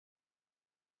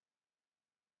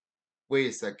Wait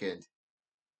a second.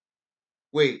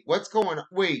 Wait, what's going on?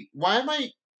 Wait, why am I?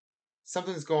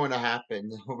 Something's going to happen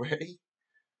already.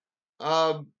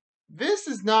 Um, this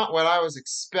is not what I was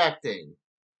expecting.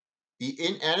 The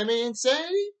Inanimate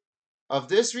Insanity of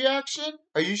this reaction?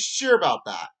 Are you sure about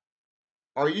that?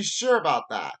 Are you sure about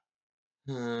that?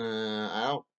 I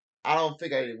don't. I don't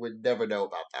think I would never know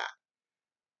about that.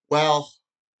 Well,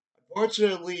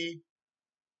 unfortunately,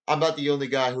 I'm not the only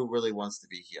guy who really wants to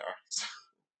be here.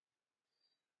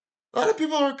 A lot of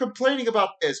people are complaining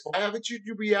about this. Why haven't you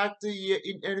react to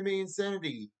Anime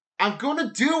Insanity? I'm gonna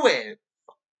do it!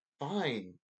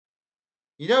 Fine.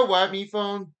 You know what, me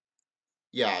phone?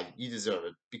 Yeah, you deserve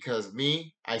it. Because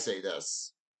me, I say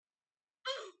this.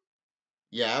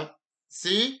 Yeah.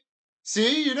 See?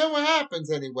 See? You know what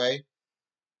happens anyway.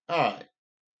 Alright.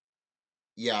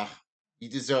 Yeah. You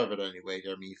deserve it anyway,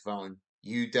 there, me phone.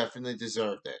 You definitely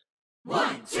deserved it.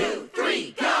 1, 2,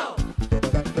 3, go!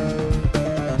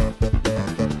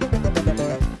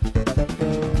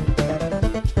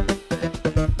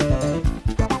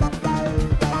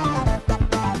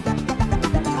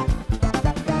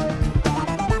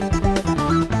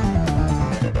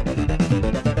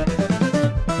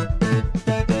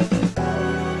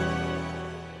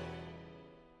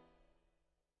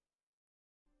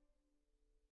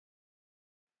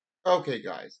 Okay,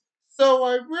 guys. So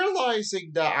I'm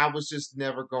realizing that I was just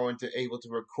never going to able to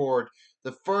record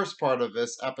the first part of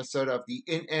this episode of the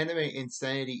Inanimate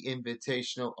Insanity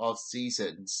Invitational of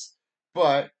Seasons.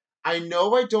 But I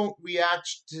know I don't react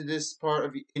to this part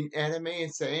of the Inanimate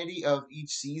Insanity of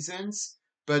each seasons,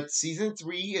 but season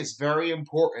 3 is very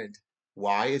important.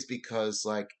 Why? Is because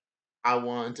I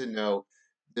wanted to know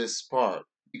this part.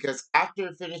 Because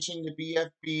after finishing the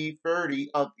BFB 30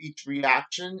 of each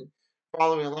reaction,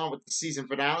 following along with the season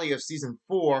finale of season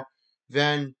 4,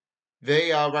 then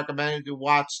they recommended to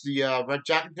watch the Red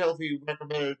Jack and Jellyfish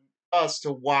recommended us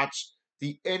to watch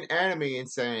the Inanimate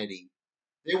Insanity.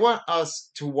 They want us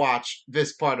to watch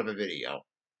this part of a video.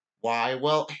 Why?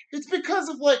 Well, it's because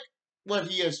of what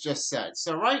he has just said.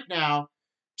 So right now,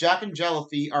 Jack and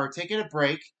Jellyfish are taking a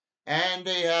break, and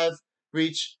they have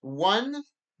reached 1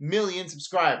 million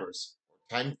subscribers,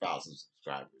 10,000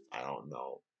 subscribers. I don't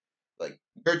know. Like,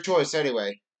 your choice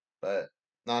anyway, but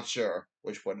not sure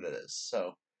which one it is.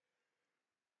 So,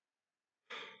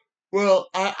 well,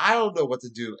 I don't know what to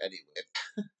do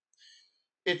anyway.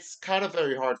 It's kind of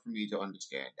very hard for me to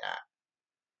understand that.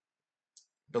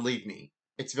 Believe me,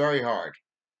 it's very hard.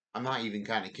 I'm not even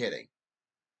kind of kidding.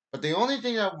 But the only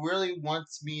thing that really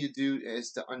wants me to do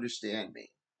is to understand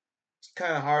me. It's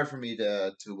kind of hard for me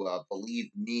to believe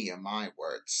me and my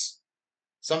words.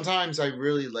 Sometimes I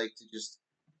really like to just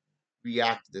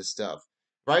react to this stuff.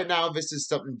 Right now, this is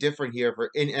something different here for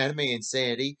Anime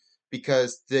Insanity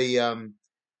because the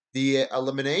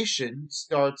elimination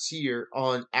starts here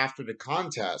on after the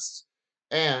contest,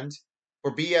 and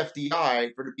for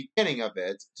BFDI for the beginning of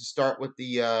it to start with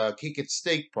the kick and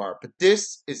steak part. But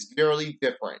this is very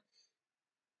different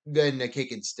than the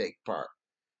kick and steak part.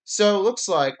 So it looks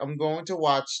like I'm going to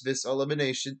watch this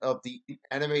elimination of the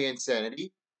Anime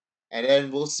Insanity, and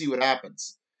then we'll see what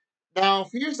happens. Now,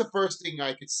 here's the first thing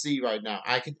I can see right now.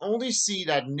 I can only see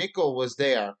that Nickel was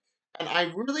there, and I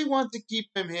really want to keep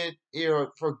him here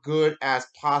for good as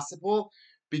possible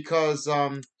because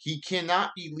he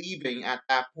cannot be leaving at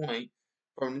that point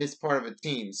from this part of the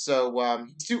team. So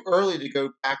he's too early to go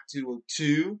back to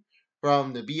 2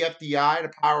 from the BFDI,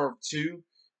 the power of 2,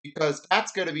 because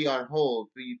that's going to be on hold.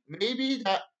 Maybe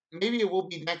it will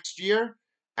be next year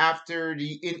after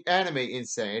the Anime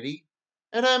Insanity,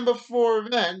 and then before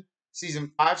then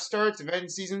Season 5 starts, and then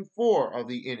Season 4 of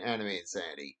the Inanimate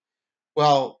Insanity.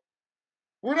 Well,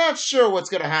 we're not sure what's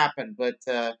going to happen, but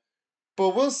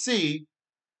we'll see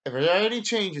if there are any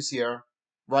changes here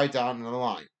right down the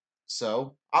line.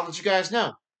 So, I'll let you guys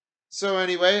know. So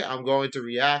anyway, I'm going to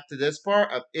react to this part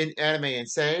of Inanimate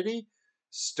Insanity,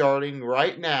 starting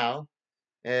right now.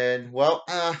 And, well,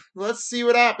 let's see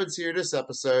what happens here this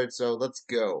episode, so let's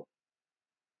go.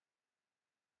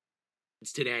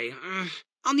 Today,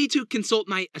 I'll need to consult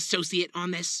my associate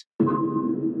on this.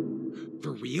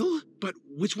 For real? But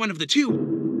which one of the two?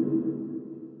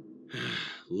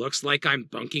 Looks like I'm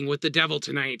bunking with the devil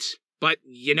tonight. But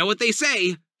you know what they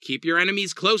say, keep your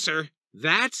enemies closer.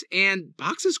 That and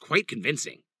Box is quite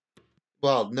convincing.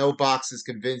 Well, no box is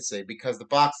convincing because the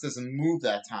box doesn't move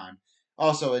that time.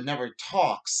 Also, it never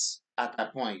talks at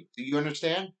that point. Do you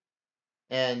understand?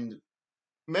 And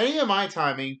many of my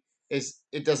timing is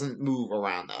it doesn't move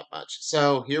around that much.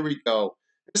 So here we go.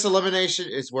 This elimination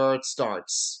is where it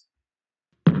starts.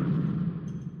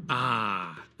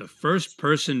 Ah, The first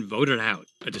person voted out,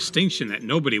 a distinction that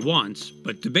nobody wants,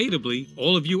 but debatably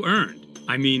all of you earned.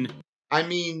 I mean,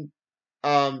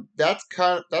 that's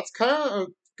kind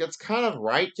of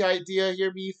right the idea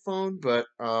here, me phone, but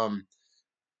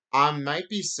I might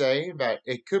be saying that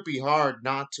it could be hard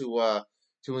not to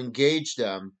engage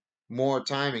them more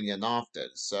timing than often.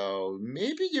 So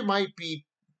maybe you might be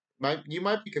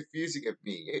confusing of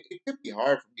me. It could be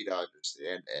hard for me to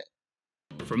understand it.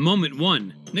 From moment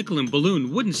one, Nickel and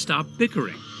Balloon wouldn't stop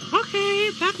bickering. Okay,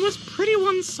 that was pretty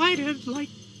one-sided. Like,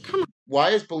 come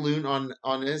Why is Balloon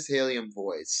on his helium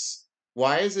voice?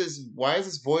 Why is his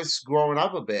voice growing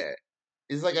up a bit?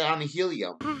 It's like on a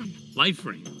helium. on. Life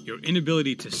Ring, your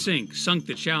inability to sink sunk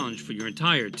the challenge for your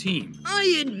entire team.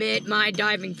 I admit my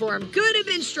diving form could have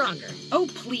been stronger. Oh,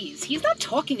 please, he's not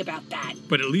talking about that.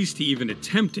 But at least he even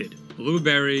attempted.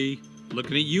 Blueberry,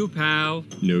 looking at you, pal.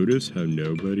 Notice how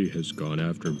nobody has gone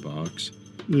after Box?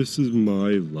 This is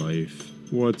my life.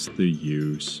 What's the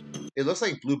use? It looks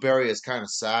like Blueberry is kind of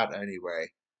sad anyway.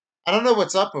 I don't know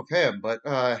what's up with him, but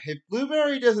if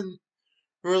Blueberry doesn't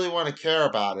really want to care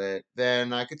about it,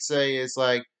 then I could say it's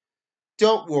like,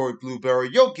 don't worry, Blueberry,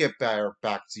 you'll get better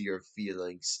back to your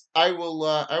feelings. I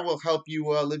will help you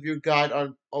live your guide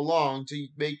on along to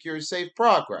make your safe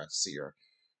progress here.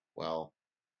 Well,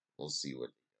 we'll see what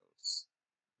goes.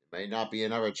 It may not be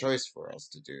another choice for us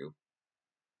to do.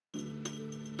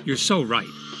 You're so right.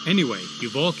 Anyway,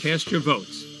 you've all cast your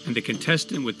votes, and the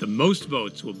contestant with the most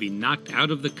votes will be knocked out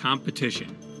of the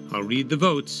competition. I'll read the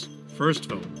votes. First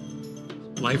vote,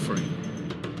 Life Ring.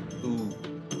 Ooh.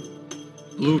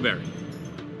 Blueberry.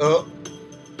 Oh.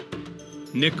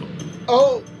 Nickel.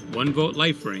 Oh. 1 vote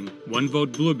Life Ring, 1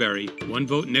 vote Blueberry, 1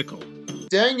 vote Nickel.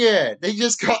 Dang it! They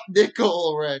just got Nickel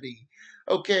already.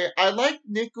 Okay, I like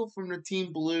Nickel from the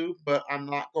Team Blue, but I'm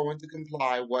not going to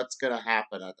comply what's going to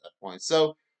happen at that point.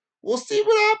 So, we'll see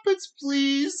what happens,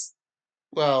 please.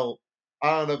 Well,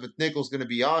 I don't know if Nickel's going to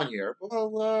be on here.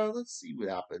 Well, let's see what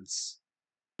happens.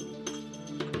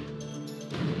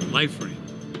 Life Ring.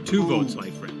 2 votes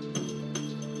Life Ring.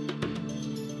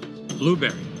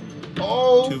 Blueberry.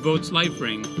 Oh! 2 votes Life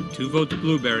Ring, 2 votes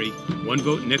Blueberry, 1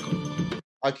 vote Nickel.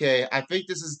 Okay, I think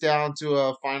this is down to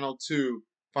a final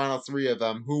 3 of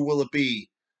them. Who will it be?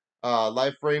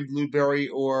 Life Ring, Blueberry,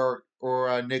 or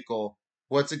Nickel?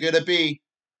 What's it gonna be?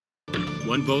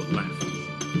 1 vote left.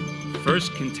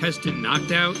 First contestant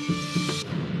knocked out,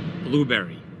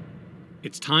 Blueberry.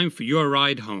 It's time for your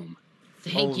ride home.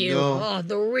 Thank Oh, you. no. Oh,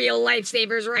 the real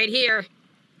lifesavers right here.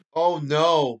 Oh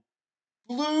no,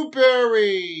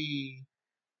 Blueberry!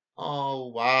 Oh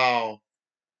wow.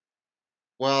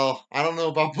 Well, I don't know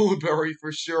about Blueberry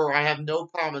for sure. I have no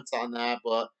comments on that,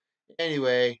 but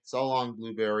anyway, so long,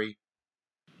 Blueberry.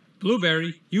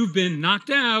 Blueberry, you've been knocked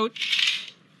out.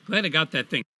 Glad I got that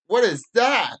thing. What is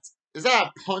that? Is that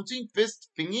a punching fist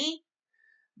thingy?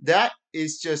 That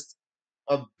is just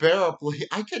unbearably.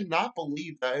 I cannot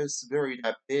believe that is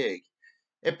that big.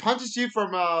 It punches you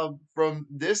from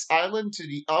this island to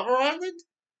the other island.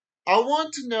 I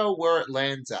want to know where it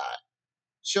lands at.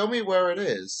 Show me where it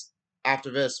is after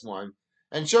this one,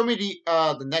 and show me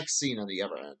the next scene on the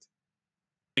other end.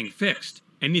 Thing fixed.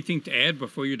 Anything to add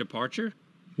before your departure?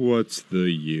 What's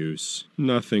the use?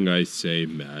 Nothing I say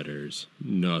matters.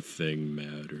 Nothing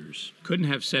matters. Couldn't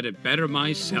have said it better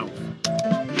myself.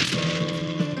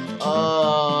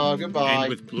 Goodbye. And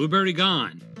with Blueberry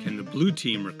gone, can the blue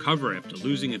team recover after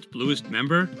losing its bluest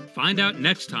member? Find out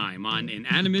next time on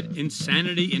Inanimate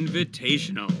Insanity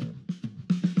Invitational.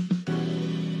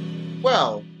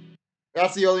 Well,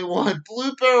 that's the only one.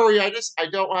 Blueberry, I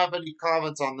don't have any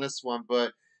comments on this one,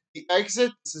 but the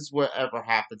exit, this is whatever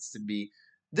happens to me.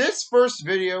 This first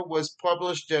video was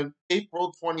published in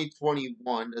April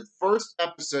 2021, the first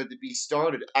episode to be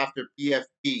started after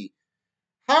PFP.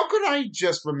 How could I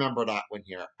just remember that one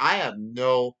here? I have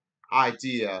no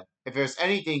idea if there's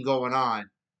anything going on,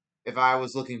 if I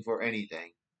was looking for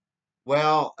anything.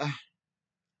 Well,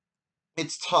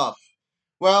 it's tough.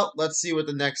 Well, let's see what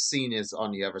the next scene is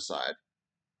on the other side.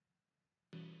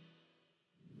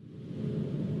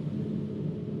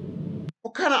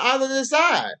 What kind of island is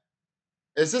that?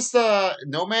 Is this the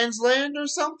No Man's Land or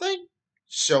something?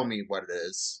 Show me what it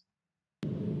is.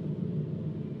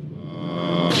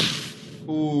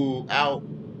 Ooh, ow.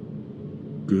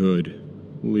 Good.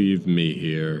 Leave me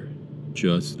here.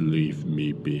 Just leave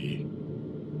me be.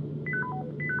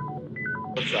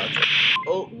 What's that?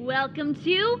 Oh, Welcome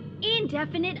to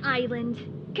Indefinite Island.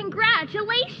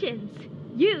 Congratulations!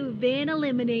 You've been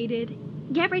eliminated.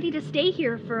 Get ready to stay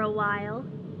here for a while,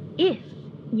 if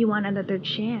you want another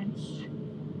chance.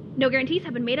 No guarantees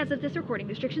have been made as of this recording.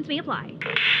 Restrictions may apply.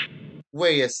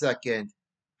 wait a second.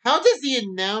 How does the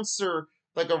announcer,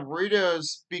 like a radio,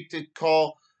 speak to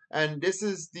call? And this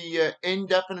is the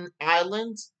indefinite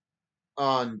island.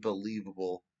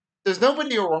 Unbelievable. There's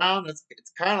nobody around.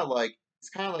 It's kind of like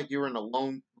you're in a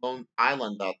lone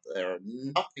island out there.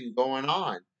 Nothing going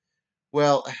on.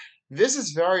 Well, this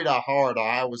is very hard.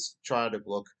 I was trying to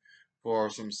look for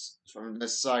from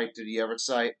this site to the other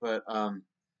site, but I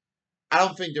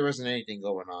don't think there isn't anything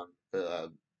going on.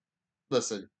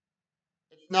 Listen,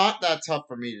 it's not that tough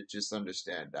for me to just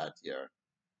understand that here.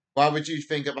 Why would you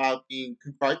think about being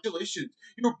congratulations?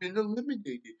 You've been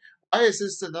eliminated. Why is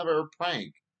this another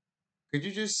prank? Could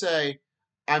you just say,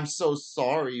 I'm so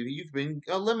sorry, you've been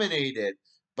eliminated,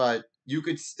 but you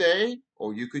could stay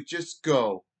or you could just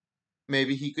go.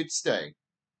 Maybe he could stay.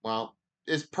 Well,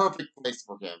 it's perfect place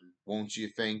for him, won't you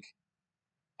think?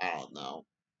 I don't know.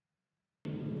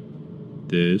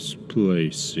 This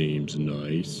place seems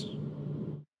nice.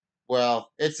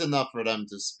 Well, it's enough for them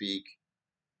to speak.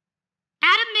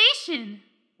 Animation!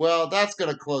 Well, that's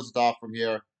gonna close it off from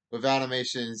here with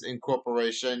Animations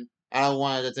Incorporation. I don't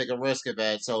want to take a risk of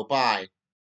it, so bye.